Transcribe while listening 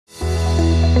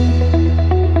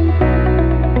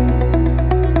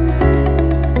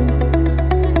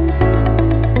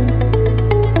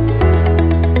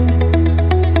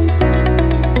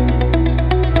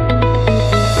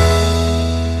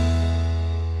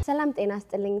ሰላም ጤና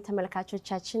ይስጥልኝ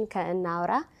ተመልካቾቻችን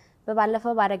ከእናውራ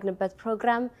በባለፈው ባረግንበት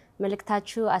ፕሮግራም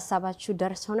መልእክታችሁ አሳባችሁ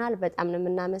ደርሶናል በጣም ነው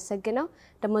እናመሰግነው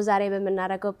ደሞ ዛሬ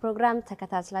በመናረገው ፕሮግራም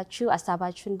ተከታትላችሁ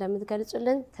አሳባችሁ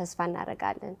እንደምትገልጹልን ተስፋ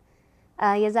እናደርጋለን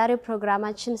የዛሬው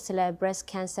ፕሮግራማችን ስለ breast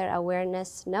cancer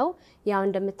awareness ነው ያው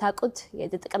እንደምታውቁት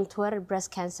የጥቅምት ወር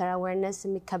breast cancer awareness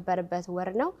የሚከበርበት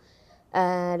ወር ነው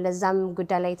ለዛም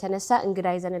ጉዳይ ላይ ተነሳ እንግዳ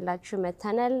ይዘንላችሁ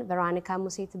መተናል Veronica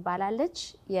Musie ትባላለች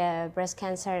የbreast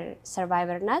cancer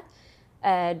survivor ናት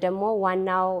ደሞ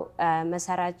ዋናው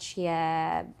መሰራች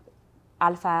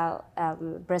የአልፋ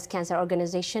breast cancer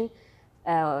organization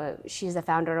she's the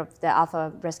founder of the alpha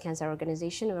breast cancer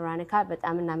organization Veronica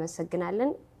በጣም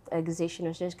እናመሰግናለን ጊዜሽን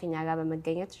ወስደሽ ከኛ ጋር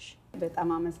በመገኘትሽ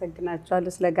በጣም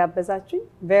አመሰግናችኋለሁ ስለጋበዛችሁኝ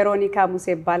Veronica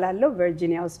Musie እባላለሁ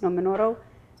ቨርጂኒያ ውስጥ ነው የምኖረው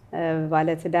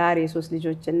ባለትዳር የሶስት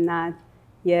ልጆች እናት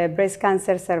የብሬስት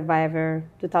ካንሰር ሰርቫይቨር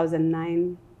 2009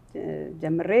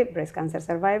 ጀምሬ ብሬስት ካንሰር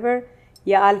ሰርቫይቨር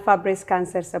የአልፋ ብሬስት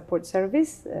ካንሰር ሰፖርት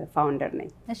ሰርቪስ ፋውንደር ነኝ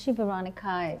እሺ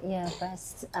Veronica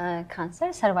የብሬስት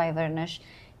ካንሰር ሰርቫይቨር ነሽ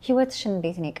ህይወትሽን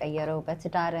እንዴት ነው የቀየረው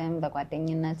በትዳርም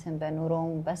በጓደኝነትም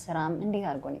በኑሮም በስራም እንዴት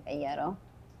አድርጎ ነው የቀየረው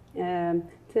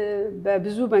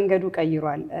በብዙ መንገዱ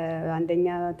ቀይሯል አንደኛ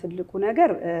ትልቁ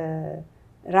ነገር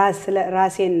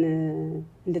ራሴን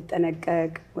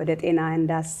እንድጠነቀቅ ወደ ጤና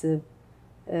እንዳስብ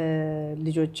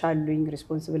ልጆች አሉኝ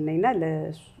ሪስፖንሲብል ነኝና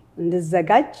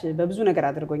እንድዘጋጅ በብዙ ነገር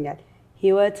አድርጎኛል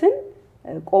ህይወትን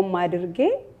ቆም አድርጌ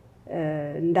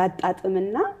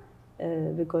እንዳጣጥምና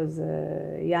because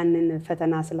ያንን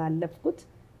ፈተና ስላለፍኩት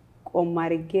ቆም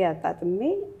አድርጌ አጣጥሜ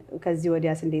ከዚህ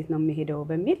ወዲያስ እንዴት ነው የሚሄደው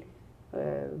በሚል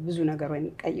ብዙ ነገሮችን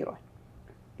ቀይሯል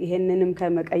ይሄንንም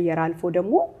ከመቀየር አልፎ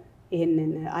ደግሞ ይሄንን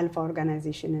አልፋ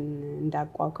ኦርጋናይዜሽንን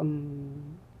እንዳቋቁም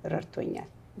ረድቶኛል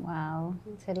ዋው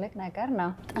ትልቅ ነገር ነው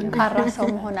ጠንካራ ሰው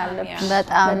መሆን አለብሽ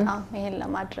በጣም ይሄን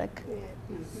ለማድረግ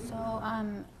so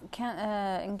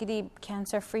እንግዲህ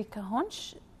cancer free ከሆንሽ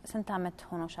ስንት አመት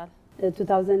ሆኖሻል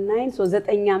 2009 so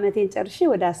 9 አመቴን ጨርሼ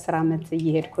ወደ 10 አመት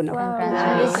እየሄድኩ ነው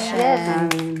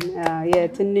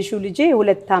የትንሹ ልጄ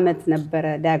 2 አመት ነበር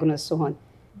ዳያግኖስ ሆን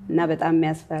እና በጣም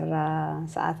የሚያስፈራ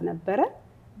ሰዓት ነበር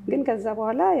ግን ከዛ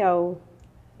በኋላ ያው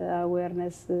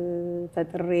awareness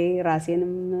ፈጥሬ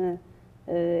ራሴንም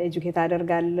ኤጁኬት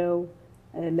አደርጋለሁ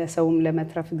ለሰውም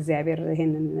ለመትረፍ እግዚአብሔር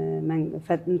ይሄንን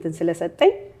እንትን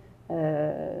ስለሰጠኝ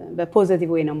በፖዚቲቭ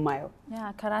ወይ ነው ማየው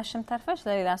ያ ከራሽም ተርፈሽ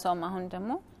ለሌላ ሰውም አሁን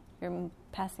ደግሞ you're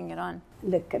passing it on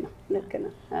ልክ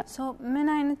ነው so ምን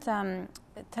አይነት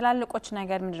ተላልቆች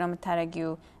ነገር ምንድነው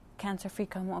የምታረጊው cancer free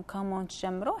ከመሆን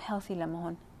ጀምሮ healthy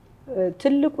ለመሆን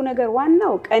ትልቁ ነገር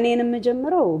ዋናው ቀኔንም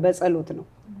ጀምረው በጸሎት ነው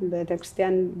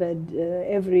በተክርስቲያን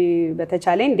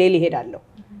በተቻለኝ ዴሊ ሄዳለሁ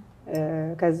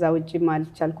ከዛ ውጪ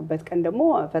ማልቻልኩበት ቀን ደግሞ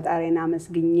ፈጣሪና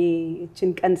መስግኜ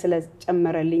እቺን ቀን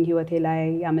ስለጨመረልኝ ህይወቴ ላይ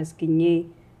ያመስግኜ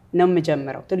ነው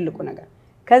የምጀምረው ትልቁ ነገር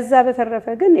ከዛ በተረፈ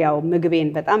ግን ያው ምግቤን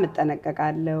በጣም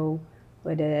እጠነቀቃለሁ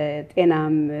ወደ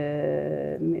ጤናም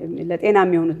ለጤናም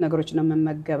የሆኑት ነገሮች ነው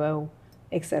የምመገበው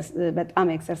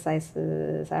በጣም ኤክሰርሳይዝ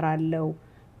ሰራለሁ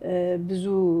ብዙ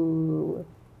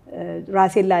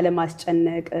ራሴን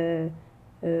ላለማስጨነቅ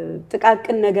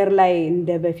ጥቃቅን ነገር ላይ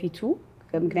እንደበፊቱ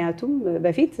ምክንያቱም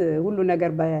በፊት ሁሉ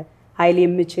ነገር በኃይል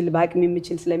የምችል በአቅም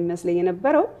የምችል ስለሚመስለኝ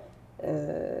የነበረው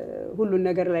ሁሉ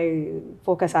ነገር ላይ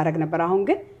ፎከስ አደረግ ነበር አሁን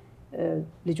ግን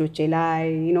ልጆቼ ላይ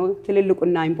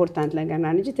ትልልቁና ኢምፖርታንት ነገር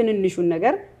እንጂ ትንንሹን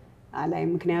ነገር አላይ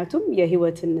ምክንያቱም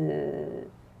የህይወትን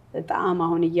ጣዕም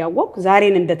አሁን እያወቅኩ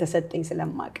ዛሬን እንደተሰጠኝ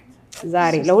ስለማቅ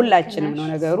ዛሬ ለሁላችንም ነው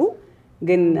ነገሩ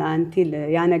ግን አንቲል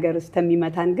ያ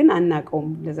ነገርስተሚመታን ግን አናቀውም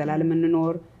ለዘላለም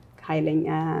እንኖር ኃይለኛ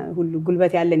ሁሉ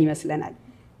ጉልበት ያለን ይመስለናል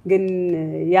ግን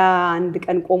ያ አንድ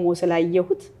ቀን ቆሞ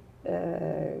ስላየሁት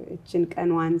እቺን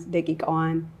ቀንዋን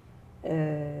ደቂቃዋን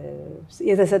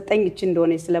የተሰጠኝ እቺ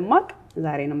እንደሆነ ስለማቅ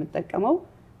ዛሬ ነው የምጠቀመው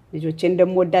ልጆቼን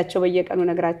እንደምወዳቸው በየቀኑ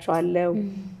ነግራቸዋለሁ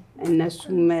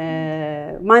እነሱም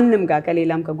ማንንም ጋር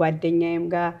ከሌላም ከጓደኛዬም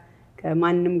ጋር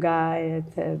ከማንንም ጋር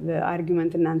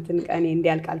አርጊመንት እና እንትን ቀኔ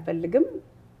እንዲያልቅ አልፈልግም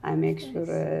I make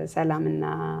sure ሰላምና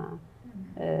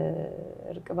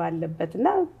እርቅ ባለበትና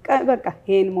በቃ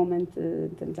ይሄን ሞመንት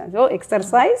እንትን so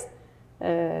exercise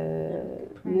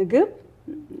ምግብ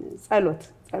ጸሎት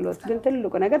ግን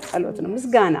ትልቁ ነገር ጸሎት ነው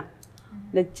ምስጋና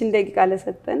ለችን ደቂቃ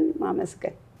ለሰጠን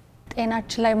ማመስገን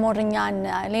ጤናችን ላይ ሞርኛን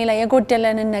ሌላ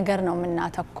የጎደለንን ነገር ነው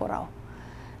የምናተኩረው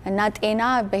እና ጤና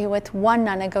በህይወት ዋና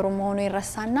ነገሩ መሆኑ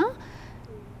ይረሳና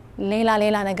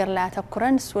ሌላ ነገር ላይ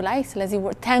አተኩረን እሱ ላይ ስለዚህ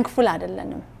ታንክፉል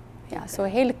አይደለንም ያ ሶ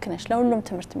ይሄ ልክ ነሽ ለሁሉም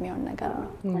ትምህርት የሚሆን ነገር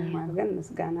ነው ማርገን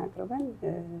ምስጋና አቅርበን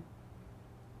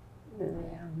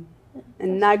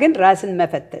እና ግን ራስን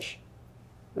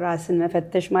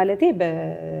መፈተሽ ማለቴ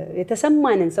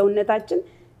የተሰማንን ሰውነታችን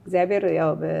እግዚአብሔር ያው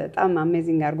በጣም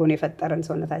አሜዚንግ አድርጎ ነው የፈጠረን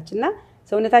ሰውነታችንና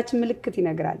ሰውነታችን ምልክት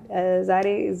ይነግራል ዛሬ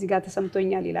እዚህ ጋር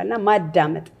ተሰምቶኛል ይላልና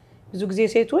ማዳመጥ ብዙ ጊዜ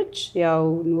ሴቶች ያው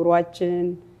ኑሯችን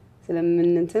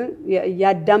ስለምንንትን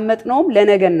ያዳመጥነውም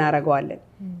ለነገ እናረጋዋለን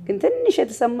ግን ትንሽ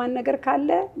የተሰማን ነገር ካለ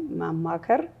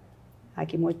ማማከር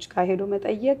ሐኪሞች ጋር ሄዶ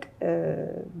መጠየቅ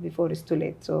before it's too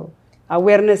late so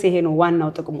awareness ይሄ ነው ዋናው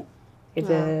ጥቅሙ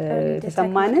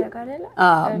የተሰማን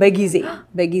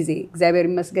በጊዜ እግዚአብሔር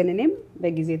ይመስገን እኔም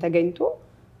በጊዜ ተገኝቶ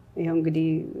ይሄው እንግዲህ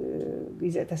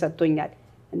ጊዜ ተሰጥቶኛል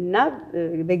እና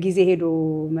በጊዜ ሄዶ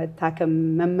መታከም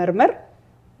መመርመር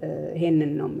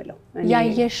ይሄንን ነው የምለው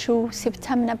ያየሽው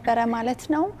ሲምፕተም ነበረ ማለት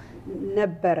ነው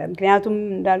ነበረ ምክንያቱም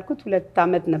እንዳልኩት 2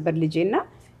 አመት ነበር ልጄና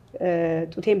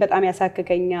ጡቴን በጣም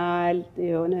ያሳከከኛል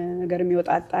የሆነ ነገር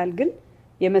የሚወጣጣል ግን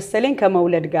የመሰለኝ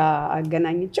ከመውለድ ጋር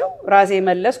አገናኝቸው ራሴ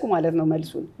መለስኩ ማለት ነው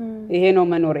መልሱን ይሄ ነው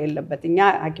መኖር የለበት እኛ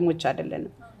ሐኪሞች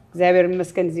አይደለንም እግዚአብሔር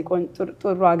ይመስገን እዚህ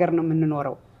ጥሩ ሀገር ነው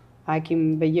የምንኖረው ሐኪም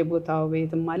በየቦታው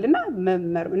ቤትም አለና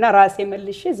እና ራሴ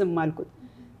መልሼ ዝም አልኩት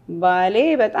ባሌ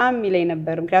በጣም ይለኝ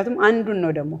ነበር ምክንያቱም አንዱን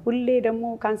ነው ደግሞ ሁሌ ደግሞ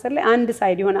ካንሰር ላይ አንድ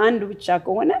ሳይድ ይሆን አንዱ ብቻ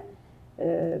ከሆነ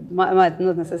ማለት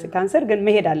ነው ካንሰር ግን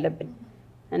መሄድ አለብን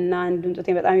እና አንዱን ጡቴ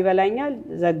በጣም ይበላኛል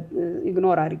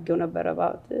ኢግኖር አድርጌው ነበር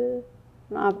about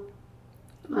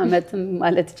አመትም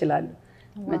ማለት ይችላል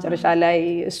መጨረሻ ላይ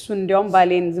እሱ እንዲያውም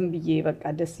ባሌን ዝም ብዬ በቃ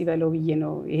ደስ ይበለው ብዬ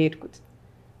ነው የሄድኩት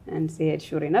and said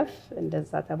sure enough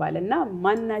እንደዛ ተባለና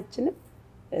ማናችንም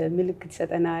ምልክት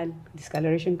ይሰጠናል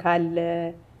discoloration ካለ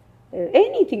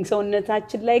anything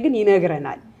ሰውነታችን ላይ ግን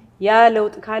ይነግረናል ያ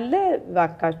ለውጥ ካለ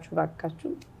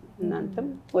ባካችሁ እናንተም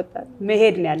ወጣት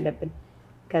መሄድ ነው ያለብን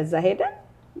ከዛ ሄደን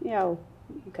ያው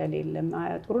ከሌለም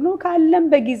ጥሩ ነው ካለም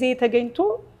በጊዜ ተገኝቶ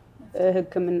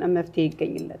ህክምና መፍትሄ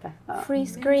ይገኝለታል ፍሪ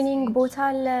ስክሪኒንግ ቦታ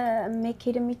አለ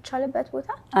መኬድ የሚቻልበት ቦታ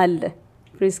አለ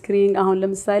ፍሪ ስክሪኒንግ አሁን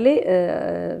ለምሳሌ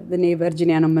እኔ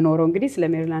ቨርጂኒያ ነው የምኖረው እንግዲህ ስለ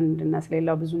ሜሪላንድ እና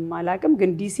ስለሌላው ብዙም አላቅም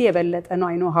ግን ዲሲ የበለጠ ነው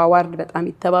አይኖ ሃዋርድ በጣም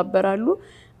ይተባበራሉ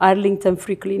አርሊንግተን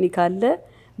ፍሪ ክሊኒክ አለ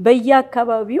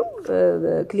በየአካባቢው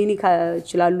ክሊኒክ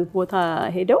ይችላሉት ቦታ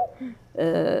ሄደው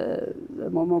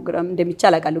ማሞግራም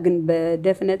እንደሚቻል አቃለሁ ግን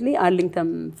በዴፊኒትሊ አርሊንግተን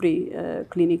ፍሪ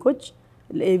ክሊኒኮች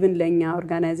ኢቭን ለኛ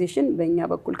ኦርጋናይዜሽን በእኛ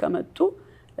በኩል ከመጡ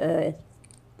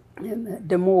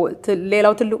ደሞ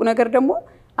ሌላው ትልቁ ነገር ደግሞ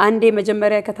አንዴ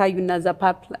መጀመሪያ ከታዩና ዛ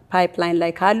ፓይፕላይን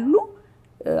ላይ ካሉ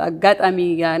አጋጣሚ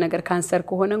ያ ነገር ካንሰር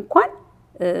ከሆነ እንኳን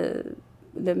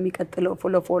ለሚቀጥለው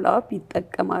ፎሎ አፕ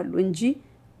ይጠቀማሉ እንጂ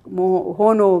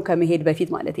ሆኖ ከመሄድ በፊት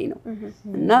ማለት ነው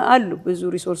እና አሉ ብዙ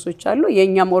ሪሶርሶች አሉ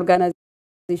የኛም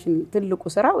ኦርጋናይዜሽን ትልቁ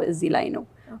ስራው እዚህ ላይ ነው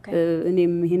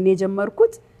እኔም ይሄን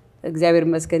የጀመርኩት እግዚአብሔር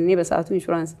ይመስገን እኔ በሰዓቱ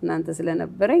ኢንሹራንስ እናንተ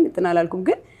ስለነበረኝ ጥናላልኩም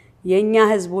ግን የኛ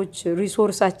ህዝቦች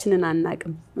ሪሶርሳችንን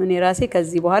አናቅም እኔ ራሴ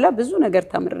ከዚህ በኋላ ብዙ ነገር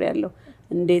ተምሬያለሁ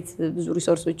እንዴት ብዙ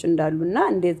ሪሶርሶች እንዳሉና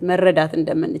እንዴት መረዳት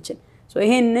እንደምንችል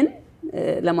ይሄንን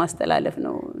ለማስተላለፍ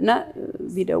ነውና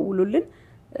ቢደውሉልን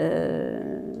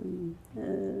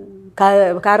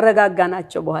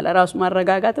ካረጋጋናቸው በኋላ ራሱ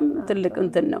ማረጋጋትም ትልቅ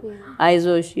እንትን ነው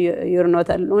አይዞሽ you're not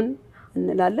alone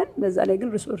እንላለን በዛ ላይ ግን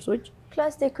ሪሶርሶች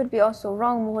plus they could be also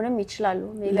wrong መሆንም ይችላሉ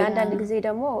ሜቢ አንዳንድ ጊዜ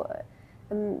ደግሞ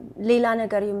ሌላ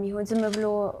ነገር የሚሆን ዝም ብሎ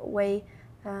ወይ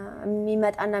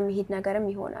የሚመጣና የሚሄድ ነገርም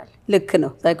ይሆናል ልክ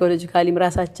ነው ሳይኮሎጂካሊ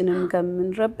ራሳችንን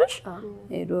ከምንረብሽ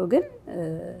ሄዶ ግን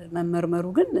መመርመሩ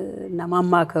ግን እና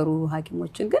ማማከሩ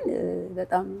ሐኪሞችን ግን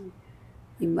በጣም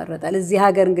ይመረጣል እዚህ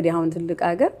ሀገር እንግዲህ አሁን ትልቅ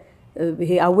ሀገር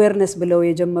ይሄ አዌርነስ ብለው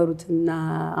የጀመሩትና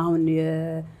አሁን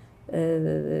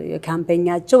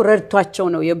የካምፔኛቸው ረድቷቸው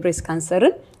ነው የብሬስት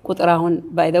ካንሰርን ቁጥር አሁን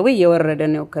ባይ ዘ ዌይ የወረደ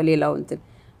ነው ከሌላው እንትን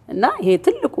እና ይሄ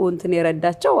ትልቁ እንትን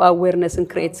የረዳቸው አዌርነስን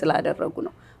ክሬት ስላደረጉ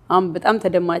ነው አሁን በጣም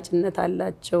ተደማጭነት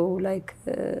አላቸው ላይክ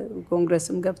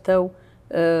ኮንግረስም ገብተው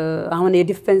አሁን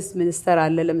የዲፌንስ ሚኒስተር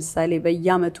አለ ለምሳሌ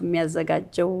በየአመቱ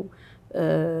የሚያዘጋጀው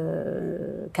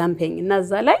ካምፔኝ እና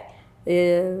እዛ ላይ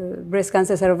ብሬስት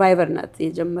ካንሰር ሰርቫይቨር ናት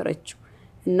የጀመረችው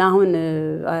እና አሁን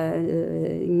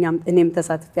እኔም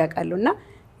ተሳትፌ ያውቃለሁና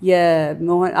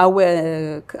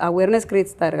የአዌርነስ ክሬት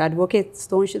ስታደርግ አድቮኬት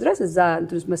ስትሆንሽ ድረስ እዛ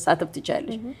እንትንስ መሳተፍ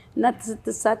ትችላለሽ እና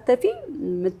ስትሳተፊ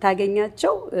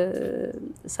የምታገኛቸው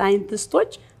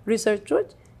ሳይንቲስቶች ሪሰርቾች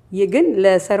ይግን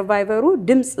ለሰርቫይቨሩ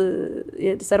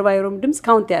ድምጽ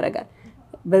ካውንት ያደርጋል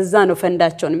በዛ ነው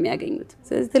ፈንዳቸውን የሚያገኙት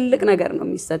ትልቅ ነገር ነው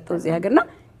የሚሰጠው እዚህ ሀገርና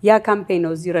ያ ካምፔን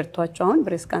ነው እዚህ ረድቷቸው አሁን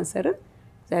ብሬስት ካንሰርን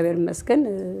እግዚአብሔር ይመስገን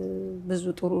ብዙ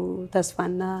ጥሩ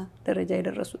ተስፋና ደረጃ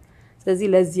ያደረሱት ስለዚህ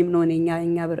ለዚህም ነው እኛ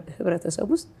ህብረተሰብ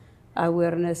ውስጥ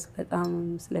አዌርነስ በጣም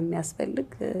ስለሚያስፈልግ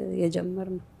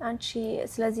የጀመርነው አንቺ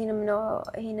ስለዚህንም ነው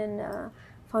ይሄንን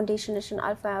ፋውንዴሽንሽን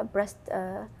አልፋ ብሬስት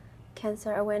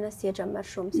ካንሰር አዌርነስ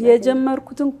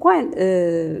የጀመርኩት እንኳን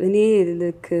እኔ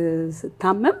ልክ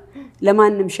ስታመም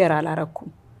ለማንም ሼር አላረኩም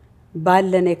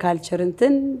ባለነ ካልቸር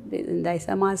እንትን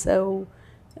እንዳይሰማ ሰው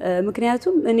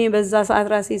ምክንያቱም እኔ በዛ ሰዓት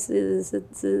ራሴ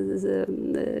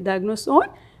ዳያግኖስ ሆን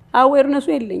አዌርነሱ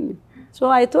የለኝም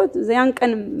ሶ አይ ቶት ያን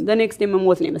ቀን the next day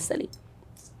መሞት ነው መሰለኝ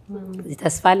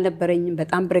ተስፋ አልነበረኝም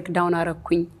በጣም ብሬክ ዳውን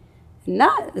አረኩኝ እና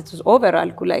it was over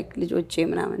አልኩ ላይክ ልጆቼ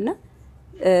ምናምንና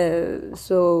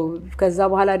ሶ ከዛ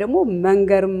በኋላ ደግሞ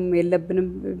መንገርም የለብንም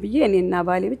ብዬ እኔና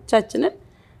ባሌ ብቻችንን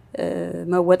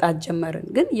መወጣት ጀመርን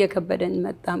ግን እየከበደን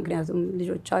መጣ ምክንያቱም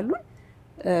ልጆች አሉ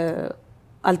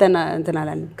እንትን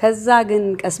አላለም ከዛ ግን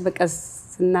ቀስ በቀስ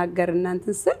ስናገር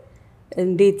እናንተን ስል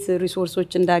እንዴት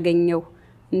ሪሶርሶች እንዳገኘው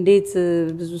እንዴት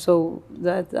ብዙ ሰው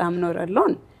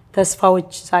አምኖራለውን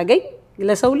ተስፋዎች ሳገኝ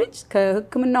ለሰው ልጅ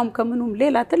ከህክምናውም ከምኑም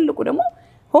ሌላ ትልቁ ደግሞ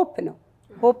ሆፕ ነው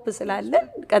ሆፕ ስላለን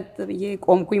ቀጥ ብዬ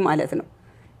ቆምኩኝ ማለት ነው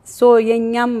ሶ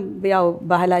የኛም ያው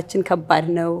ባህላችን ከባድ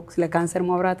ነው ስለ ካንሰር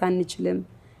ማውራት አንችልም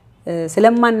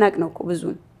ስለማናቅ ነው ብዙ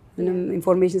ምንም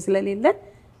ኢንፎርሜሽን ስለሌለን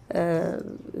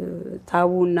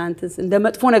ታቡ እናንተ እንደ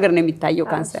መጥፎ ነገር ነው የሚታየው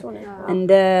ካንሰር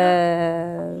እንደ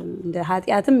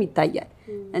ኃጢያትም ይታያል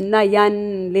እና ያን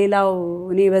ሌላው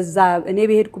እኔ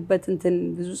በሄድኩበት እንትን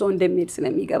ብዙ ሰው እንደሚሄድ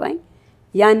ስለሚገባኝ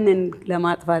ያንን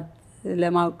ለማጥፋት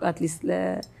ለማውቃት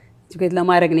ለኤጁኬት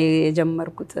ለማድረግ ነው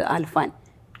የጀመርኩት አልፋን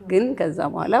ግን ከዛ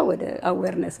በኋላ ወደ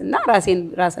አዌርነስ እና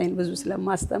ራሴን ብዙ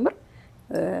ስለማስተምር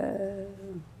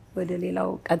ወደ ሌላው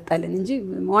ቀጠልን እንጂ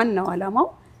ዋናው አላማው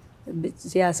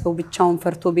ያ ሰው ብቻውን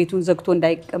ፈርቶ ቤቱን ዘግቶ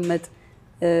እንዳይቀመጥ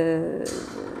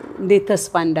እንዴት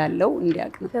ተስፋ እንዳለው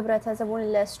እንዲያውቅ ነው ህብረተሰቡን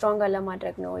ለስትሮንገር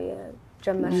ለማድረግ ነው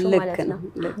የጀመርሽው ማለት ነው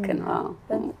ልክ ነው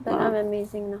በጣም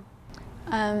አሜዚንግ ነው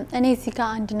እኔ እዚህ ጋር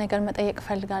አንድ ነገር መጠየቅ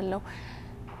ፈልጋለሁ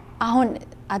አሁን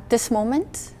at this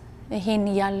moment ይሄን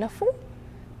ያለፉ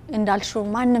እንዳልሽው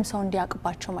ማንንም ሰው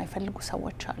እንዲያውቅባቸው ማይፈልጉ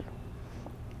ሰዎች አሉ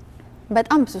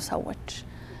በጣም ብዙ ሰዎች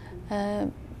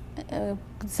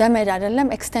ዘመድ አይደለም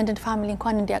ኤክስቴንድድ ፋሚሊ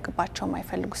እንኳን እንዲያውቅባቸው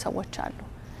ማይፈልጉ ሰዎች አሉ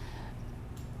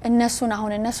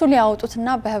እነሱ ሊያወጡትና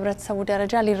በህብረተሰቡ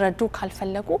ደረጃ ሊረዱ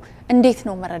ካልፈለጉ እንዴት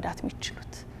ነው መረዳት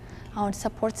የሚችሉት አሁን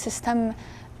ሰፖርት ሲስተም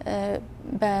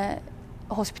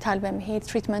በሆስፒታል በመሄድ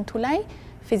ትሪትመንቱ ላይ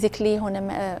ፊዚካሊ ሆነ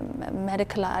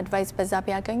ሜዲካል አድቫይስ በዛ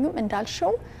ቢያገኙም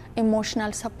እንዳልሽው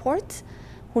ኢሞሽናል ሰፖርት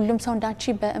ሁሉም ሰው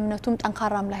እንዳንቺ በእምነቱም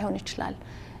ጠንካራም ላይሆን ይችላል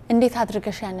እንዴት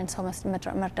አድርገሽ ያንን ሰው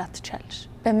መርዳት ትችላለሽ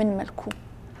በምን መልኩ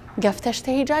ገፍተሽ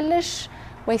ትሄጃለሽ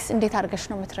ወይስ እንዴት አድርገሽ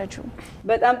ነው የምትረጂው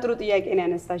በጣም ጥሩ ጥያቄ ነው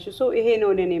ያነሳሽው ሶ ይሄ ነው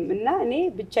ለኔም እና እኔ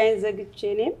ብቻዬን ዘግቼ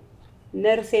እኔም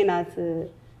ነርሴ ናት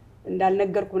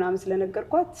እንዳልነገርኩ ምናምን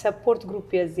ስለነገርኳት ሰፖርት ግሩፕ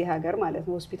የዚህ ሀገር ማለት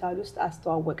ነው ሆስፒታል ውስጥ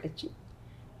አስተዋወቀችኝ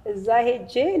እዛ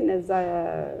ሄጄ እነዛ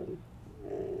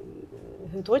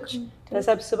እህቶች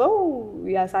ተሰብስበው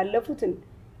ያሳለፉትን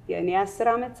የኔ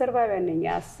 10 አመት ሰርቫይቫል ነኝ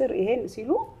 10 ይሄን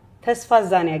ሲሉ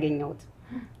ተስፋዛን ያገኘሁት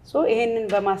ሶ ይሄንን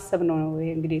በማሰብ ነው ይሄ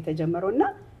እንግዲህ የተጀመረውና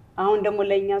አሁን ደግሞ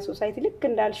ለኛ ሶሳይቲ ልክ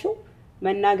እንዳልሽው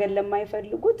መናገር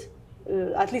ለማይፈልጉት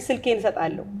አትሊስት ስልኬን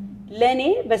ሰጣለሁ ለኔ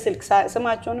በስልክ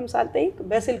ስማቸውንም ሳልጠይቅ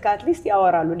በስልክ አትሊስት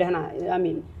ያወራሉ ደህና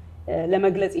አሜን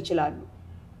ለመግለጽ ይችላሉ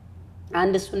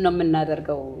አንድ እሱን ነው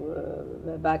የምናደርገው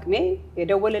ባክሜ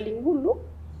የደወለልኝ ሁሉ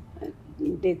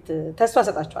እንዴት ተስፋ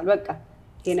ሰጣቸዋል በቃ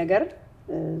ይሄ ነገር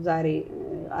ዛሬ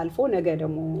አልፎ ነገ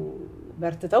ደግሞ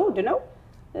በርትተው ድነው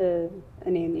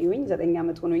እኔን ይሁን 9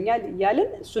 አመት ሆኖኛል ያልን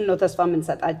እሱን ነው ተስፋ ምን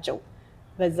ሰጣቸው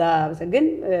በዛ ግን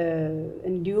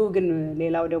እንዲሁ ግን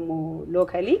ሌላው ደግሞ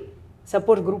ሎካሊ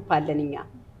ሰፖርት ግሩፕ አለንኛ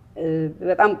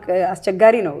በጣም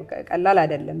አስቸጋሪ ነው ቀላል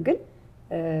አይደለም ግን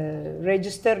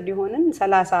ሬጂስተርድ ይሆንን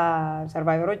 30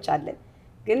 ሰርቫይቨሮች አለን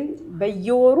ግን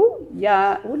በየወሩ ያ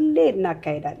ሁሌ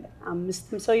እናካሄዳለን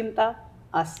 5ም ሰው ይምጣ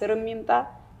 10ም ይምጣ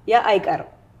ያ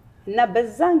አይቀርም እና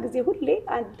በዛን ጊዜ ሁሌ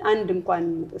አንድ እንኳን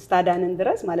ስታዳንን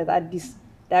ድረስ ማለት አዲስ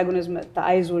ዳያግኖዝ መጣ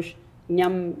አይዞሽ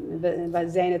እኛም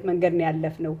በዚህ አይነት መንገድ ነው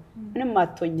ያለፍነው ምንም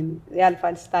አትሆኝም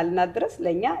ያልፋል ስታልና ድረስ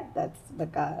ለኛ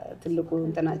በቃ ትልቁ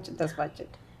እንትናችን ተስፋችን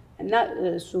እና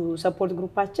እሱ ሰፖርት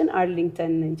ግሩፓችን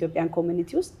አርሊንግተን ኢትዮጵያን ኮሚኒቲ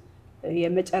ውስጥ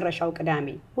የመጨረሻው ቅዳሜ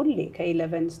ሁሌ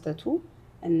ከ11 እስከ 2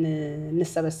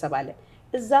 እንሰበሰባለን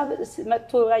እዛ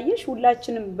መጥቶ ያየሽ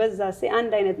ሁላችንም በዛ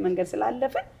አንድ አይነት መንገድ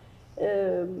ስላለፈ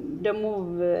ደሞ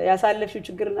ያሳለፍሽው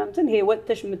ችግርና እንትን ይሄ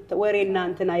ወጥተሽ ወሬና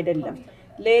እንትን አይደለም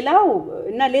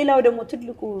ሌላው ደሞ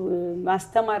ትልቁ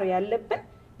ማስተማር ያለብን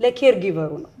ለኬር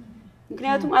ጊቨሩ ነው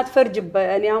ምክንያቱም አትፈርጅበ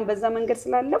እኔ አሁን በዛ መንገድ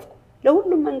ስላለፍኩ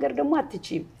ለሁሉም መንገድ ደሞ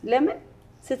አትችይም ለምን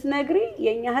ስትነግሪ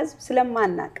የኛ ህዝብ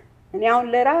ስለማናቅ እኔ አሁን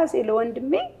ለራሴ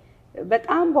ለወንድሜ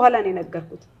በጣም በኋላ ነው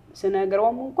የነገርኩት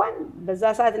ስነግረውም እንኳን በዛ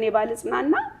ሰዓት እኔ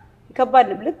ባልጽናና ከባድ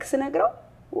ልክ ስነግረው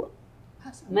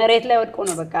መሬት ላይ ወድቆ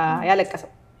ነው በቃ ያለቀሰው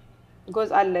ጎዝ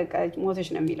አለቀ ሞተሽ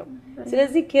ነው የሚለው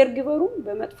ስለዚህ ኬር ጊቨሩ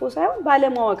በመጥፎ ሳይሆን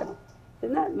ባለማወቅ ነው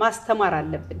እና ማስተማር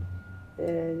አለብን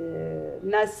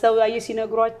እና ሰው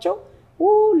ሲነግሯቸው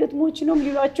ልትሞች ነው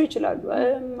ሊሏቸው ይችላሉ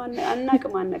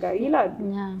አናቅም አነጋር ይላሉ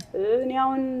እኔ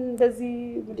አሁን እንደዚህ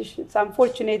እንግዲህ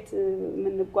አንፎርቹኔት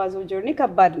የምንጓዘው ጆርኒ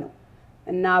ከባድ ነው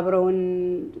እና አብረውን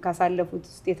ካሳለፉት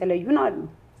ውስጥ የተለዩን አሉ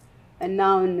እና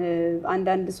አሁን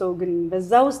አንዳንድ ሰው ግን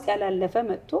በዛ ውስጥ ያላለፈ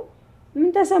መጥቶ ምን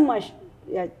ተሰማሽ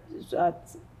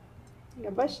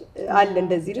ገባሽ አለ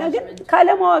እንደዚህ ነገር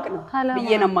ካለማወቅ ነው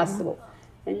ብዬ ነው የማስበው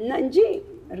እና እንጂ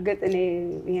እርግጥ እኔ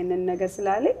ይሄንን ነገር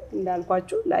ስላለኝ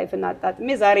እንዳልኳችሁ ላይፍን አጣጥሜ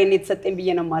ዛሬ ነው የተሰጠኝ ብዬ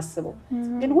ነው የማስበው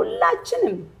ግን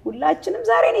ሁላችንም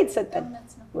ዛሬ ነው የተሰጠን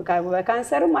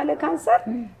በካንሰርም አለ ካንሰር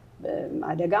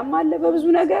አደጋም አለ በብዙ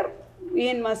ነገር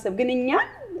ይሄን ማሰብ ግን እኛ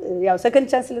ያው ሰከንድ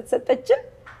ቻንስ ስለተሰጠችን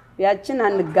ያችን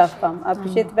አንጋፋም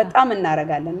አፕሪሼት በጣም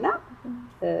እናረጋለንና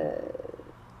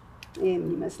ይሄን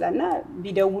ይመስላልና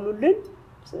ቢደውሉልን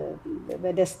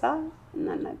በደስታ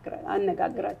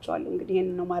አነጋግራቸዋለሁ እንግዲህ ይሄን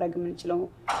ነው ማድረግ የምንችለው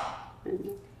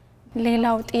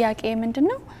ሌላው ጥያቄ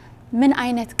ምንድነው ምን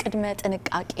አይነት ቅድመ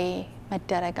ጥንቃቄ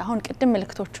መደረግ አሁን ቅድም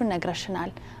ምልክቶቹን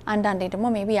ነግረሽናል አንዳንዴ ደግሞ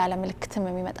ሜቢ ያለ ምልክትም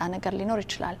የሚመጣ ነገር ሊኖር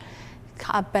ይችላል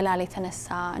ከአበላል የተነሳ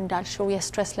እንዳልሽው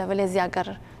የስትሬስ ሌቨል የዚህ ሀገር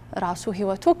ራሱ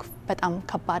ህይወቱ በጣም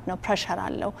ከባድ ነው ፕሬሸር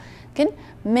አለው ግን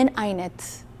ምን አይነት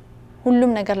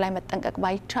ሁሉም ነገር ላይ መጠንቀቅ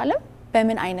ባይቻልም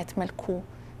በምን አይነት መልኩ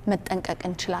መጠንቀቅ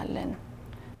እንችላለን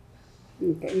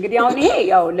እንግዲህ አሁን ይሄ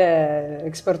ያው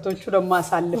ለኤክስፐርቶቹ ደግሞ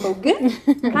አሳልፈው ግን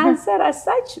ካንሰር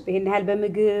አሳች ይሄን ያህል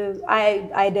በምግብ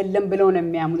አይደለም ብለው ነው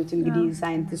የሚያምኑት እንግዲህ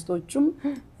ሳይንቲስቶቹም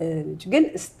ግን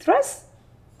ስትሬስ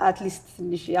አትሊስት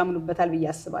ትንሽ ያምኑበታል ብዬ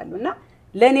አስባለሁና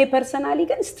ለኔ ፐርሰናሊ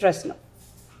ግን ስትሬስ ነው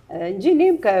እንጂ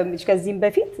እኔም ከዚህም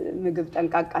በፊት ምግብ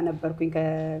ጠንቃቃ ነበርኩኝ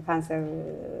ከካንሰር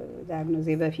ዳያግኖዜ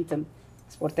በፊትም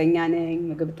ስፖርተኛ ነኝ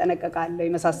ምግብ ጠነቀቃለሁ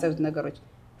የመሳሰሉት ነገሮች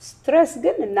ስትሬስ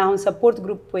ግን እና አሁን ሰፖርት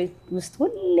ግሩፕ ውስጥ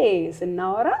ሁሌ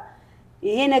ስናወራ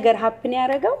ይሄ ነገር ሀፕን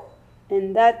ያደረገው in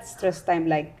that stress time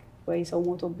like ወይ ሰው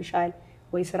ሞቶብሻል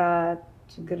ወይ ስራ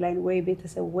ችግር ላይ ወይ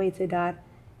ቤተሰብ ወይ ትዳር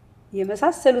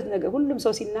የመሳሰሉት ነገር ሁሉም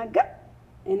ሰው ሲናገር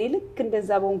እኔ ልክ እንደዛ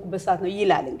በሆንኩበት ሰዓት ነው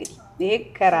ይላል እንግዲህ ይሄ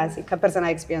ከራሴ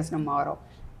ከፐርሰናል ኤክስፒሪየንስ ነው ማወራው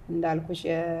እንዳልኩሽ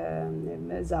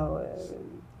እዛው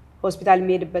ሆስፒታል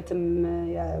የሚሄድበትም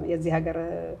የዚህ ሀገር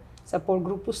ሰፖርት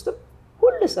ግሩፕ ውስጥ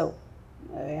ሁሉ ሰው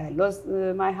ያለው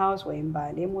ማይ ሃውስ ወይም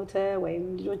ባሌ ሞተ ወይም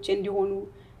ልጆቼ እንዲሆኑ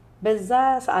በዛ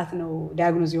ሰዓት ነው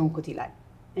ዳያግኖዝ የሆንኩት ይላል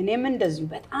እኔም እንደዚሁ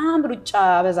በጣም ሩጫ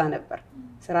አበዛ ነበር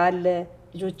ስራ አለ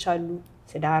ልጆች አሉ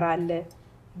ትዳር አለ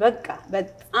በቃ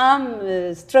በጣም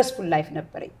ስትሬስፉል ላይፍ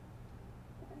ነበርኝ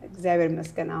እግዚአብሔር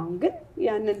ይመስገን አሁን ግን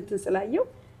ያንን ስላየው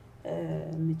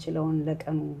ምችለውን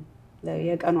ለቀኑ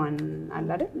የቀኗን አለ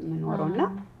አይደል ምንወራውና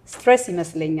ስትሬስ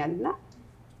ይመስለኛልና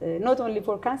not only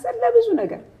for cancer ለብዙ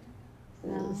ነገር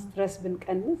ስትሬስ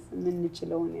ብንቀንስ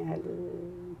ምንችለውን ያህል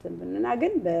እንትን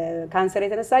ግን በካንሰር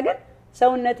የተነሳ ግን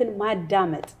ሰውነትን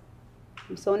ማዳመጥ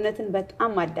ሰውነትን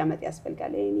በጣም ማዳመጥ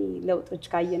ያስፈልጋል እኔ ለውጦች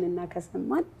ካየንና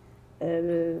ከሰማን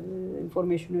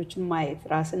ኢንፎርሜሽኖችን ማየት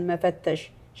ራስን መፈተሽ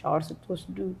ሻወር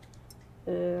ስትወስዱ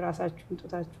ራሳችሁን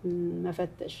ጡታችሁን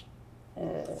መፈተሽ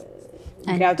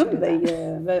ምክንያቱም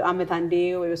በአመት አንዴ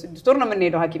ወይ በስድስት ወር ነው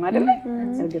የምንሄደው ሐኪም አይደል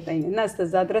እርግጠኛ እና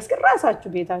እስከዛ ድረስ ግን ራሳችሁ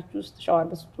ቤታችሁ ውስጥ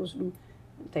ሻወር ስትወስዱ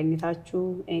ተኝታችሁ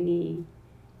እኔ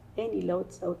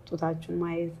ለውጥ ጡታችሁን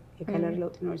ማየት የከለር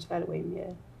ለውጥ ይኖር ይችላል ወይም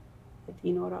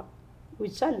የቲኖራ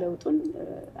ብቻ ለውጡን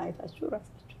አይታችሁ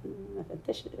ራሳችሁን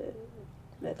መፈተሽ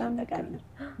በጣም ጠቃሚ ነው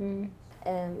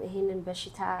ይሄንን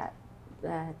በሽታ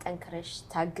ጠንክረሽ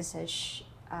ታግሰሽ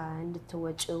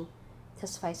እንድትወጪው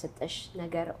ተስፋ የሰጠሽ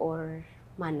ነገር ኦር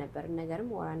ማን ነበር ነገርም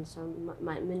ኦር አንድ ሰው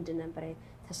ምንድን ነበር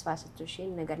ተስፋ ሰጥቶሽ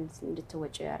ነገር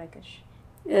እንድትወጪው ያረጋሽ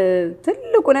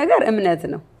ትልቁ ነገር እምነት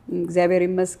ነው እግዚአብሔር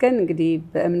ይመስገን እንግዲህ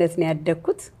በእምነት ነው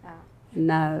ያደግኩት እና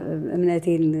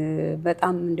እምነቴን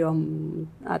በጣም እንዲያውም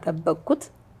አጠበቅኩት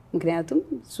ምክንያቱም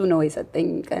እሱ ነው የሰጠኝ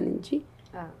ቀን እንጂ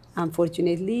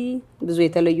unfortunately ብዙ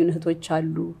የተለዩ እህቶች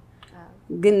አሉ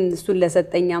ግን እሱን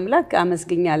ለሰጠኝ አምላክ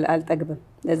አመስግኛል አልጠግብም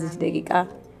ለዚህ ደቂቃ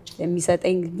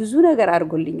የሚሰጠኝ ብዙ ነገር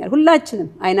አድርጎልኛል ሁላችንም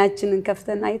አይናችንን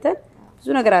ከፍተን አይተን ብዙ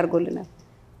ነገር አድርጎልናል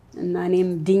እና እኔም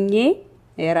ድኜ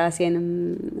የራሴንም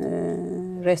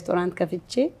ሬስቶራንት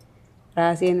ከፍቼ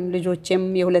ራሴንም ልጆቼም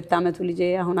የ2 አመቱ ልጄ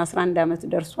አሁን 11 አመቱ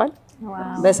ደርሷል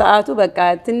በሰዓቱ በቃ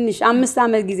ትንሽ 5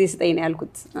 አመት ጊዜ ስጠኝ ነው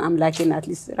ያልኩት አምላኬን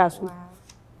አትሊስት ራሱ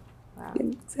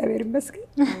እግዚአብሔር ይመስገን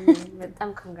በጣም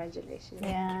ኮንግራቹሌሽን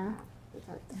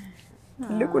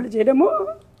ልቁ ልጄ ደግሞ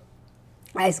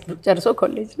ሃይስኩል ጨርሶ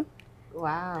ኮሌጅ ነው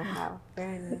ዋው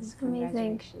very nice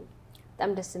congratulations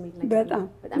በጣም ደስ የሚል ነገር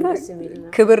በጣም ደስ የሚል ነው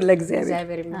ክብር ለእግዚአብሔር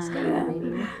እግዚአብሔር ይመስገን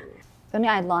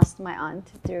I lost my aunt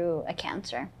through a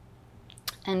cancer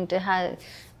and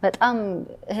በጣም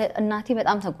እናቴ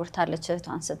በጣም ተጎድታለች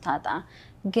እህቷን ስታጣ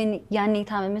ግን ያኔ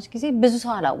ታመመች ጊዜ ብዙ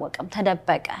ሰው አላወቀም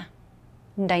ተደበቀ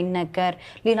እንዳይነገር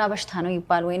ሌላ በሽታ ነው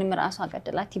ይባል ወይንም ራሷ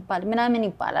ገደላት ይባል ምናምን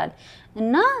ይባላል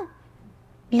እና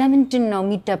ለምንድን ነው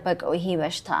የሚደበቀው ይሄ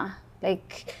በሽታ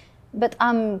like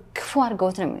በጣም ክፉ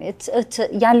አርገውት ነው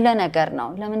ያለ ነገር ነው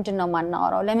ለምንድን ነው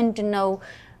ማናወራው ለምንድን ነው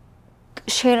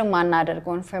ሼር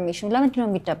ማናደርገው ኢንፎርሜሽን ለምንድን ነው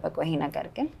የሚደበቀው ይሄ ነገር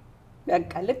ግን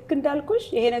በቃ ልክ እንዳልኩሽ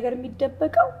ይሄ ነገር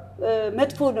የሚደበቀው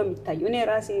መጥፎ ነው የሚታየው እኔ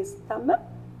ራሴ ስታመም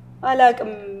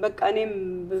አላቅም በቃ እኔም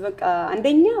በቃ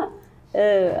አንደኛ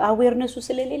አዌርነሱ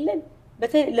ስለሌለን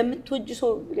ለምትወጅ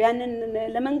ሰው ያንን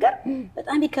ለመንገር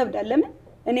በጣም ይከብዳል ለምን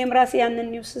እኔም ራሴ ያንን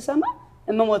ኒውስ ሰማ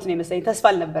መሞት ነው መሰለኝ ተስፋ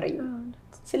አልነበረኝም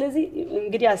ስለዚህ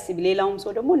እንግዲህ አስቢ ሌላውም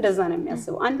ሰው ደግሞ እንደዛ ነው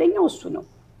የሚያስበው አንደኛው እሱ ነው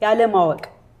ያለ ማወቅ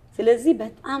ስለዚህ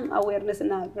በጣም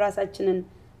አዌርነስና ራሳችንን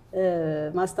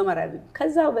ማስተማር አለብን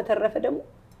ከዛው በተረፈ ደግሞ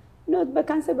ነው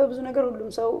በካንሰር በብዙ ነገር ሁሉም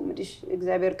ሰው ምድሽ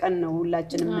እግዚአብሔር ቀን ነው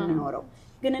ሁላችንም የምንኖረው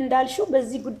ግን እንዳልሽው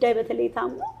በዚህ ጉዳይ በተለይ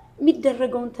ታሞ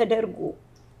የሚደረገውን ተደርጎ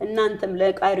እናንተም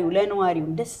ለቃሪው ለነዋሪው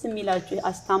ደስ የሚላችሁ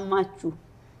አስታማችሁ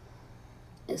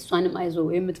እሷንም አይዞ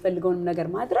የምትፈልገውን ነገር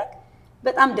ማድረግ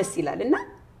በጣም ደስ ይላልና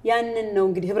ያንን ነው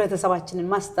እንግዲህ ህብረተሰባችንን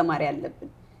ማስተማር ያለብን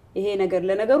ይሄ ነገር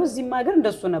ለነገሩ እዚህ ማገር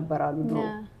እንደሱ ነበራሉ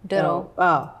ድሮ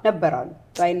ነበራሉ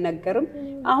ባይነገርም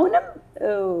አሁንም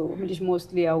ምልሽ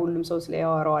ሞስትሊ ሁሉም ሰው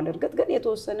ስለያወራዋል እርግጥ ግን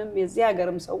የተወሰነም የዚህ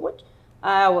ሀገርም ሰዎች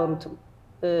አያወሩትም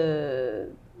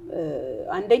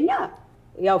አንደኛ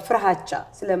ያው ፍርሃቻ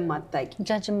ስለማታቂ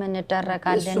ጃጅመንት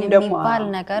እንደረጋለን የሚባል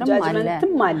ነገርም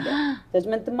አለ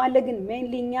ጃጅመንትም አለ ግን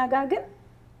ሜንሊኛ ጋር ግን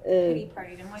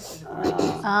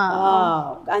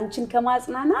አንቺን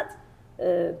ከማጽናናት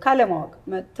ካለማወቅ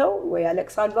መተው ወይ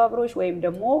ያለቅሳሉ አብሮሽ ወይም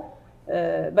ደግሞ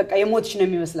በቃ የሞትሽ ነው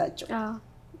የሚመስላቸው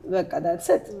በቃ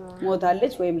ዳትሰት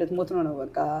ሞታለች ወይም ለትሞት ነው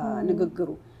በቃ ንግግሩ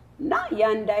እና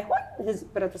ያ እንዳይሆን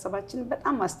ህብረተሰባችን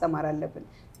በጣም ማስተማር አለብን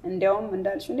እንዲያውም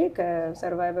እንዳልሽው እኔ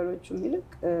ከሰርቫይቨሮቹ ሚልክ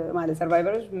ማለት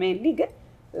ሰርቫይቨሮች ሜንሊ ግን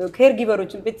ኬር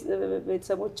ጊቨሮችን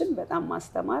ቤተሰቦችን በጣም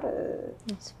ማስተማር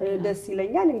ደስ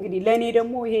ይለኛል እንግዲህ ለኔ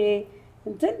ደግሞ ይሄ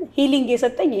እንትን ሂሊንግ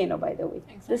የሰጠኝ ይሄ ነው ባይ ዘ ዌይ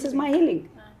this is my healing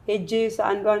ሄጅስ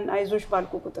አንዷን አይዞሽ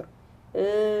ባልኩ ቁጥር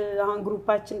አሁን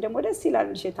ግሩፓችን ደግሞ ደስ ይላል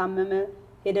የታመመ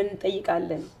ሄደን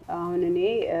እንጠይቃለን አሁን እኔ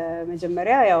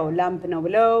መጀመሪያ ያው ላምፕ ነው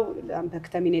ብለው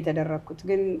ላምፕክተሚን የተደረኩት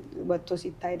ግን ወጥቶ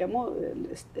ሲታይ ደግሞ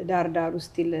ዳርዳሩ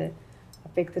ስቲል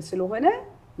አፌክትድ ስለሆነ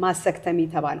ማሰክተሚ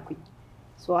ተባልኩኝ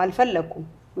ሶ አልፈለኩም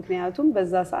ምክንያቱም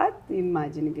በዛ ሰዓት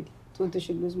ኢማጂን እንግዲህ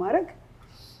ጡትሽን ሉዝ ማድረግ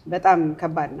በጣም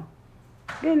ከባድ ነው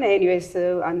ግን ኤኒዌይስ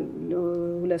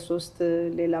ሁለት ሶስት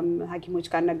ሌላም ሐኪሞች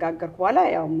ካነጋገርኩ በኋላ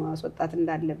ያው ማስወጣት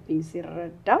እንዳለብኝ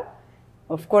ሲረዳው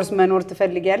ኦፍ ኮርስ መኖር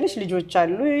ትፈልጊያለሽ ልጆች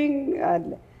አሉኝ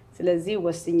አለ ስለዚህ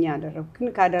ወስኛ አደረኩ ግን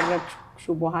ካደረግሹ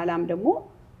በኋላም ደግሞ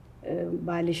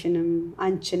ባልሽንም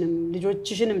አንቺንም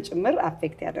ልጆችሽንም ጭምር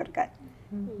አፌክት ያደርጋል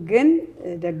ግን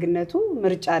ደግነቱ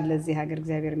ምርጫ አለ እዚህ ሀገር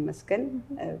እግዚአብሔር ይመስገን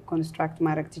ኮንስትራክት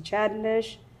ማድረግ ትችያለሽ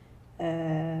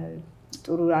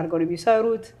ጥሩ አርገው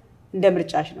የሚሰሩት እንደ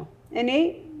ምርጫሽ ነው እኔ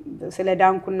ስለ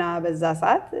ዳንኩና በዛ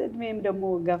ሰዓት እድሜም ደግሞ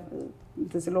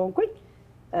ስለሆንኩኝ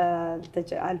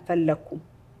አልፈለኩም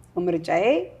ምርጫዬ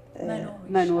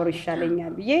መኖር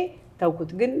ይሻለኛል ብዬ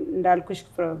ተውኩት ግን እንዳልኩሽ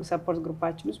ሰፖርት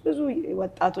ግሩፓችን ውስጥ ብዙ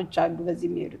ወጣቶች አሉ በዚህ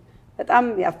የሚሄዱ በጣም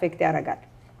ያፌክት ያደርጋል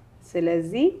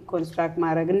ስለዚህ ኮንስትራክት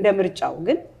ማድረግ እንደ ምርጫው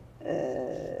ግን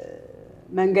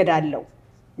መንገድ አለው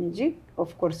እንጂ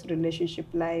ኦፍ ኮርስ ሪሌሽንሺፕ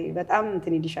ላይ በጣም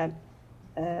እንትን ይልሻል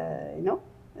ነው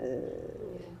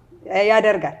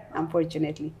ያደርጋል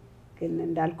አንፎርቹኔትሊ ግን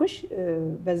እንዳልኩሽ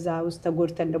በዛ ውስጥ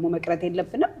ተጎድተን ደግሞ መቅረት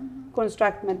የለብንም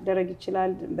ኮንስትራክት መደረግ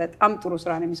ይችላል በጣም ጥሩ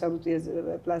ስራ ነው የሚሰሩት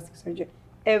የፕላስቲክ ሰርጀሪ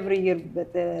ኤቭሪ ይር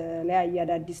በተለያየ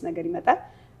አዳዲስ ነገር ይመጣል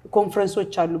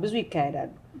ኮንፈረንሶች አሉ ብዙ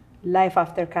ይካሄዳሉ ላይፍ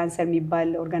አፍተር ካንሰር የሚባል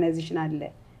ኦርጋናይዜሽን አለ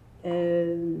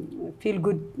ፊል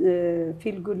ጉድ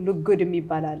ሉክ ጉድ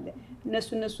የሚባል አለ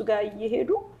እነሱ ጋር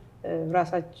እየሄዱ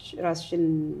ራስሽን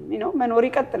መኖር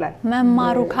ይቀጥላል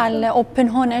መማሩ ካለ ኦፕን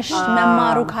ሆነሽ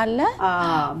መማሩ ካለ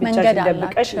መንገድ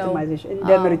አላቸው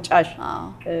እንደ ምርጫሽ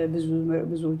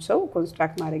ብዙ ሰው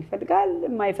ኮንስትራክት ማድረግ ይፈልጋል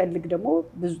የማይፈልግ ደግሞ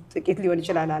ብዙ ጥቂት ሊሆን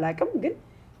ይችላል አላቅም ግን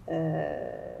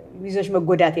ይዘሽ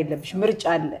መጎዳት የለብሽ ምርጫ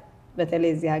አለ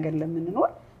በተለይ እዚህ ሀገር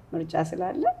ለምንኖር ምርጫ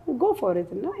ስላለ go for it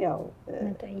እና ያው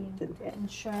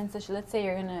insurance let's say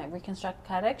you're going to reconstruct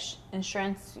cardiac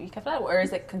insurance ይከፍላል or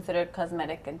is it considered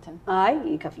cosmetic እንትን አይ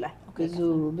ይከፍላል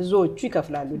ብዙዎቹ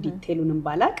ይከፍላሉ ዲቴሉንም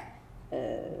ባላቅ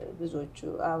ብዙዎቹ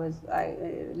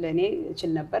ለኔ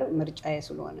እችል ነበር ምርጫዬ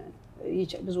ስለሆነ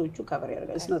ብዙዎቹ ከቨር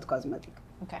ያደርጋል it's not cosmetic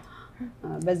okay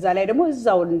በዛ ላይ ደግሞ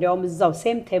እዛው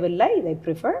ሴም ቴብል ላይ they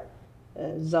prefer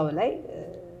እዛው ላይ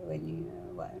ወይ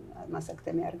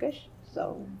ማሰክተሚ አርገሽ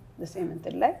እዛው ለሴም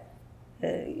እንትን ላይ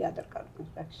ያደርጋሉ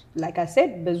ኮንስትራክሽን ላይክ አይ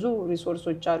ሴድ ብዙ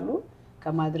ሪሶርሶች አሉ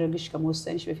ከማድረግሽ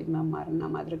ከመወሰንሽ በፊት መማርና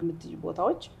ማድረግ የምትይ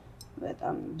ቦታዎች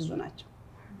በጣም ብዙ ናቸው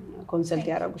ኮንሰልት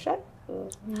ያደርጉሻል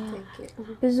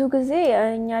ብዙ ጊዜ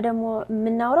እኛ ደግሞ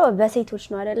የምናወራው በሴቶች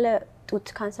ነው አይደለ ጡት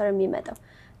ካንሰር የሚመጣው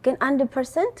ግን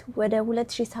 1% ወደ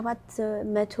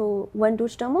 2700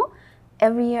 ወንዶች ደግሞ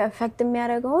every year affect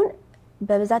የሚያደርገውን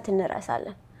በብዛት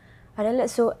እንረሳለን አይደለ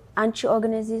ሶ አንቺ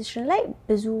ኦርጋናይዜሽን ላይ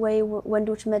ብዙ ወይ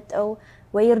ወንዶች መጣው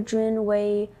ወይ እርጁን ወይ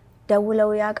ደውለው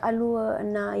ያቃሉ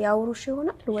እና ያውሩሽ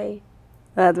ይሆናል ወይ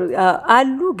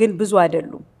አሉ ግን ብዙ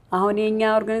አይደሉም አሁን የኛ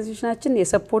ኦርጋናይዜሽናችን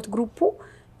የሰፖርት ግሩፑ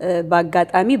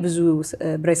በአጋጣሚ ብዙ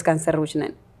ብሬስት ካንሰሮች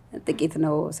ነን ጥቂት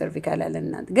ነው ሰርቪካል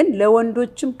ያለና ግን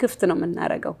ለወንዶችም ክፍት ነው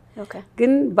የምናረጋው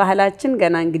ግን ባህላችን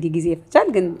ገና እንግዲህ ጊዜ ይፈጃል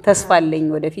ግን ተስፋ አለኝ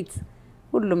ወደፊት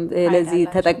ሁሉም ለዚህ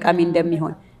ተጠቃሚ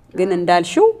እንደሚሆን ግን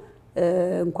እንዳልሽው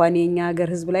እንኳን የኛ ሀገር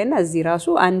ህዝብ ላይና እዚህ ራሱ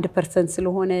 1%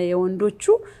 ስለሆነ የወንዶቹ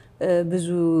ብዙ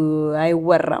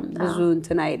አይወራም ብዙ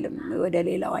እንትን አይልም ወደ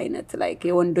ሌላው አይነት ላይክ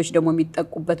የወንዶች ደግሞ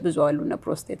የሚጠቁበት ብዙ አሉና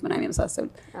ፕሮስቴት ምናምን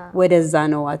የመሳሰሉት ወደዛ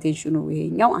ነው አቴንሽኑ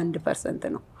ይሄኛው 1%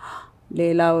 ነው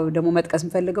ሌላው ደግሞ መጥቀስ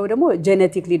እንፈልገው ደግሞ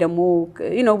ጄኔቲክሊ ደግሞ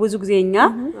ብዙ ጊዜኛ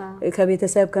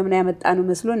ከቤተሰብ ከምን ያመጣ ነው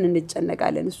መስሎን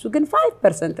እንጨነቃለን እሱ ግን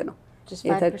 5% ነው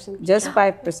just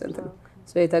 5% ነው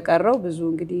so የተቀረው ብዙ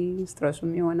እንግዲህ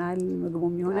ስትረሱም ይሆናል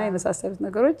ምግቡም ይሆናል የመሳሰሉት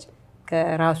ነገሮች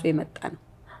ከራሱ የመጣ ነው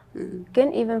ግን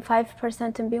even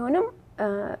 5% ቢሆንም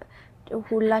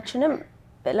ሁላችንም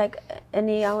like እኔ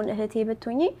አሁን እህቴ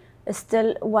ብትሆኚ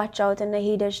still watch out እና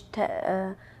ሄደሽ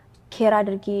ኬር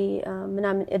አድርጊ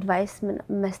ምናምን advice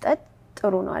መስጠት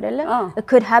ጥሩ ነው አይደለ it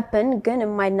could happen ግን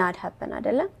it might not happen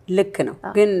አይደለ ልክ ነው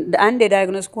ግን አንድ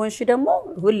ዳያግኖስ ኮንሽ ደግሞ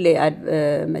ሁሌ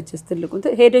መቸስ ትልቁ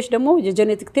ሄደሽ ደግሞ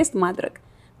የጄኔቲክ ቴስት ማድረግ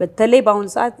በተለይ በአሁን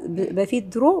ሰዓት በፊት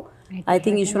ድሮ I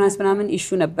think insurance ምናምን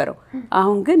ኢሹ ነበረው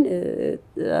አሁን ግን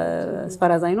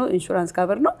አስፈራዛኝ ነው ኢንሹራንስ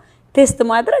ካቨር ነው ቴስት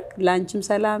ማድረግ ላንቺም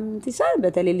ሰላም ትይሳል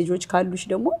በተለይ ልጆች ካሉሽ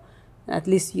ደግሞ at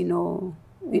least you know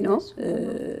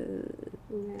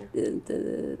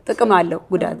ጥቅም አለው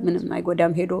ጉዳት ምንም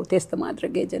አይጎዳም ሄዶ ቴስት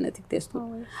ማድረግ የጄኔቲክ ቴስት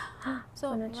so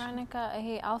Veronica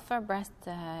hey Alpha Breast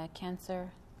Cancer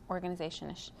Organization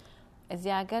is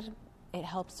the it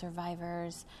helps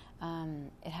survivors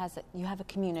it has you have a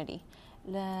community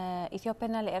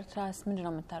ለኢትዮጵያና ለኤርትራስ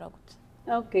ምንድነው የምታረጉት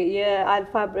ኦኬ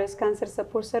የአልፋ ብሬስት ካንሰር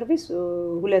ሰፖርት ሰርቪስ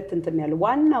ሁለት እንትን ያለው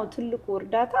ዋናው ትልቁ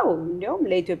እርዳታው እንዲያውም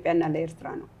ለኢትዮጵያና ለኤርትራ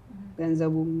ነው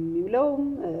ገንዘቡ የሚውለው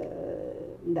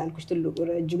እንዳልኩሽ ትልቁ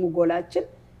ረጅሙ ጎላችን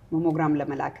ማሞግራም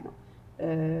ለመላክ ነው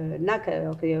እና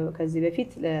ከዚህ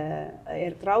በፊት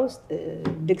ለኤርትራ ውስጥ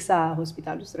ድክሳ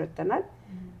ሆስፒታል ውስጥ ረድተናል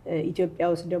ኢትዮጵያ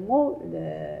ውስጥ ደግሞ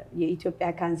የኢትዮጵያ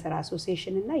ካንሰር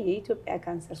አሶሲዬሽን እና የኢትዮጵያ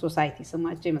ካንሰር ሶሳይቲ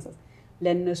ስማቸው ይመስላል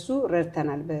ለነሱ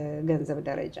ረድተናል በገንዘብ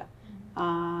ደረጃ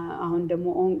አሁን ደግሞ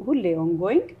ሁሌ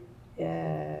ኦንጎይንግ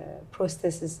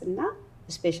ፕሮስቴሲስ እና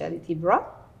ስፔሻሊቲ ብራ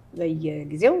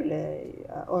በየጊዜው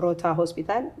ለኦሮታ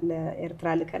ሆስፒታል ለኤርትራ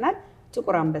ልከናል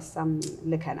ጥቁር አንበሳም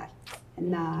ልከናል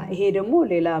እና ይሄ ደግሞ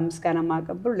ሌላ ምስጋና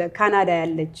ማቀበሉ ለካናዳ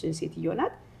ያለች ሴትዮ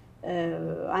ናት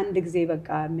አንድ ጊዜ በቃ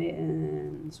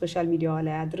ሶሻል ሚዲያው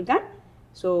ላይ አድርጋን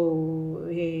ሶ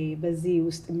ይሄ በዚህ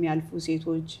ውስጥ የሚያልፉ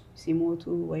ሴቶች ሲሞቱ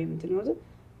ወይም እንትኖት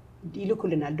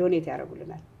ይልኩልናል ዶኔት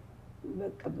ያደርጉልናል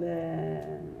በቃ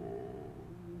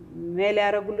ሜል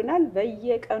ያደርጉልናል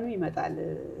በየቀኑ ይመጣል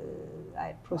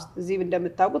አይ ፕሮስት እዚህ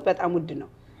እንደምታውቁት በጣም ውድ ነው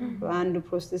አንዱ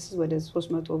ፕሮስቴሲስ ወደ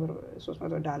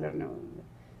 $300 ነው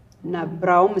እና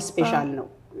ብራውም ስፔሻል ነው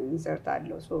ኢንሰርት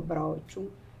አለው ሶ ብራዎቹም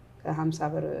ከ50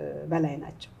 ብር በላይ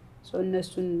ናቸው ሶ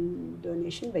እነሱን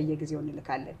ዶኔሽን በየጊዜው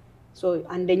እንልካለን ሶ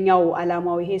አንደኛው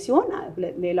አላማው ይሄ ሲሆን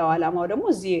ሌላው አላማው ደግሞ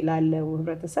እዚህ ላለው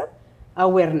ህብረተሰብ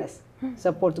አዌርነስ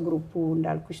ሰፖርት ግሩፑ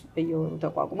እንዳልኩሽ በየወሩ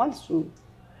ተቋቁሟል እሱ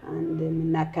አንድ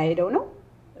ምናካሄደው ነው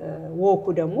ወኩ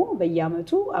ደግሞ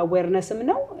በየአመቱ አዌርነስም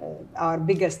ነው our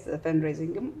biggest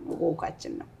fundraising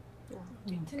ወካችን ነው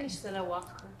ትንሽ ስለዋክ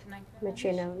መቼ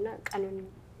ነውና ቀኑን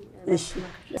እሺ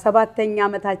ሰባተኛ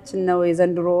አመታችን ነው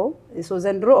የዘንድሮ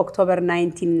ዘንድሮ ኦክቶበር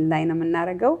 19 ላይ ነው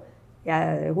የምናረጋው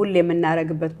ሁሌ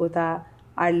የምናረግበት ቦታ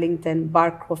አርሊንግተን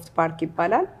ባርክሮፍት ፓርክ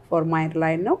ይባላል ፎር ማይል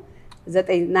ላይን ነው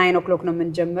 9 o'clock ነው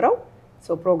የምንጀምረው ሶ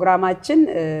ፕሮግራማችን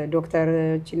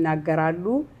ዶክተሮች ይናገራሉ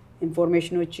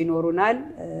ኢንፎርሜሽኖች ይኖሩናል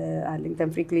አርሊንግተን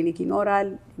ፍሪ ክሊኒክ ይኖራል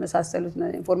መሳሰሉት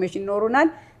ኢንፎርሜሽን ይኖሩናል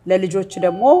ለልጆች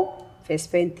ደግሞ ፌስ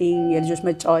ፔንቲንግ የልጆች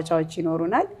መጫወቻዎች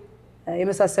ይኖሩናል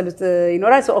የመሳሰሉት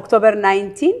ይኖራል ሶ ኦክቶበር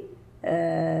 19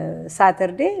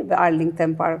 ሳተርዴ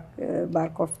በአርሊንግተን ፓርክ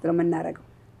ባርክሮፍት ነው የምናረጋው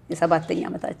የሰባተኛ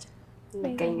አመታችን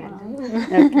እንገኛለን።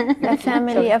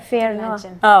 family affair ነው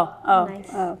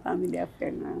ፋሚሊ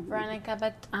አፌር ነው Veronica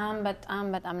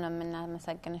በጣም ነው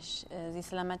የምናመሰግንሽ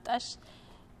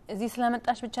እዚህ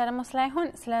ስለመጣሽ ብቻ ደግሞ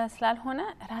ስላልሆነ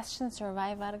ራስሽን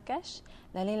ሰርቫይቭ አድርገሽ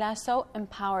ለሌላ ሰው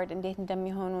empowered እንዴት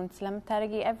እንደሚሆኑ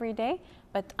ስለምታደርጊ every day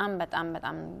በጣም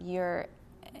you're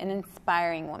an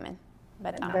inspiring woman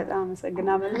በጣም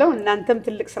አመሰግናለሁ እናንተም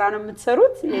ትልቅ ስራ ነው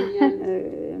የምትሰሩት የኛን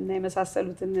እና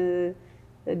የመሳሰሉትን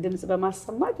ድምጽ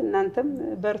በማሰማት እናንተም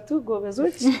በርቱ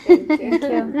ጎበዞች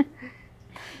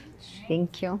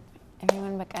Thank you.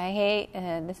 Everyone በቃ ይሄ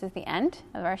this is the end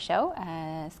of our show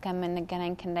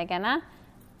እስከምንገናኝ እንደገና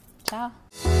ciao